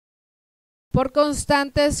Por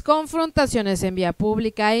constantes confrontaciones en vía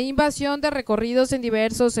pública e invasión de recorridos en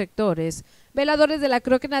diversos sectores, veladores de la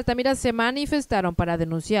CROC en Altamira se manifestaron para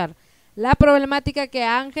denunciar la problemática que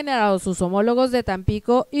han generado sus homólogos de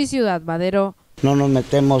Tampico y Cd Madero. No nos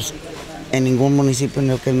metemos en ningún municipio, ni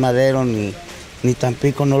lo que es Madero ni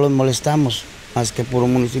Tampico, no los molestamos, más que por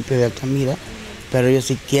un municipio de Altamira, pero ellos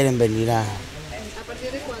sí quieren venir a... ¿A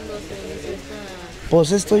partir de cuándo se manifiesta?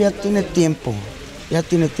 Pues esto ya tiene tiempo.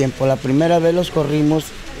 La primera vez los corrimos,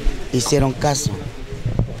 hicieron caso,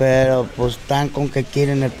 pero pues están con que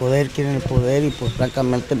quieren el poder y pues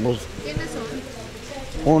francamente pues... ¿Quiénes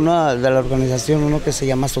son? Uno de la organización, uno que se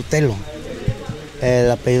llama Sotelo, el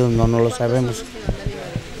apellido no lo sabemos.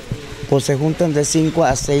 Pues se juntan de 5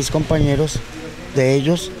 a 6 compañeros de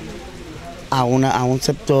ellos a un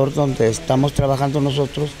sector donde estamos trabajando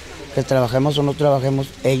nosotros, que trabajemos o no trabajemos,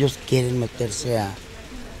 ellos quieren meterse a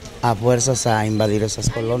fuerzas a invadir esas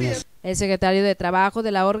colonias. El secretario de Trabajo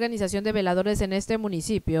de la Organización de Veladores en este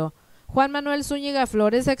municipio, Juan Manuel Zúñiga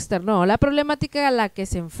Flores, externó la problemática a la que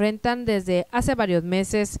se enfrentan desde hace varios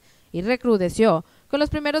meses y recrudeció con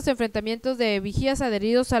los primeros enfrentamientos de vigías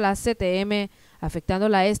adheridos a la CTM, afectando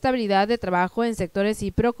la estabilidad de trabajo en sectores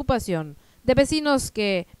y preocupación de vecinos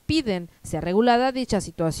que piden sea regulada dicha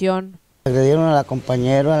situación. Agredieron a la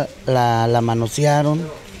compañera, la manosearon,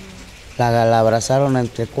 la abrazaron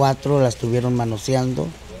entre 4, la estuvieron manoseando,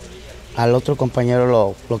 al otro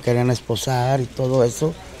compañero lo querían esposar y todo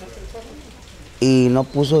eso, y no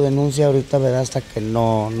puso denuncia ahorita, ¿verdad? Hasta que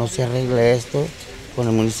no se arregle esto con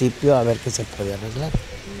el municipio, a ver qué se puede arreglar.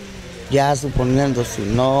 Ya suponiendo, si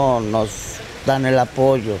no nos dan el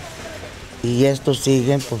apoyo y estos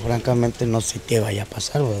siguen, pues francamente no sé qué vaya a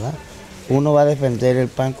pasar, ¿verdad? Uno va a defender el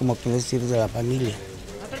pan, como quiere decir, de la familia.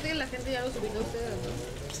 Aparte que la gente ya los ubicó a ustedes, ¿no?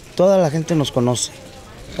 Toda la gente nos conoce.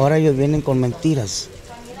 Ahora ellos vienen con mentiras,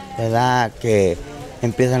 ¿verdad? Que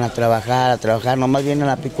empiezan a trabajar, nomás vienen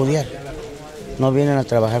a picudear. No vienen a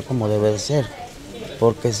trabajar como debe de ser.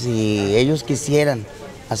 Porque si ellos quisieran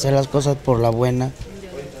hacer las cosas por la buena,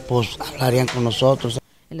 pues hablarían con nosotros.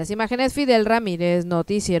 En las imágenes, Fidel Ramírez,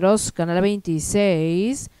 Noticieros, Canal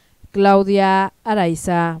 26, Claudia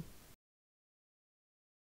Araiza.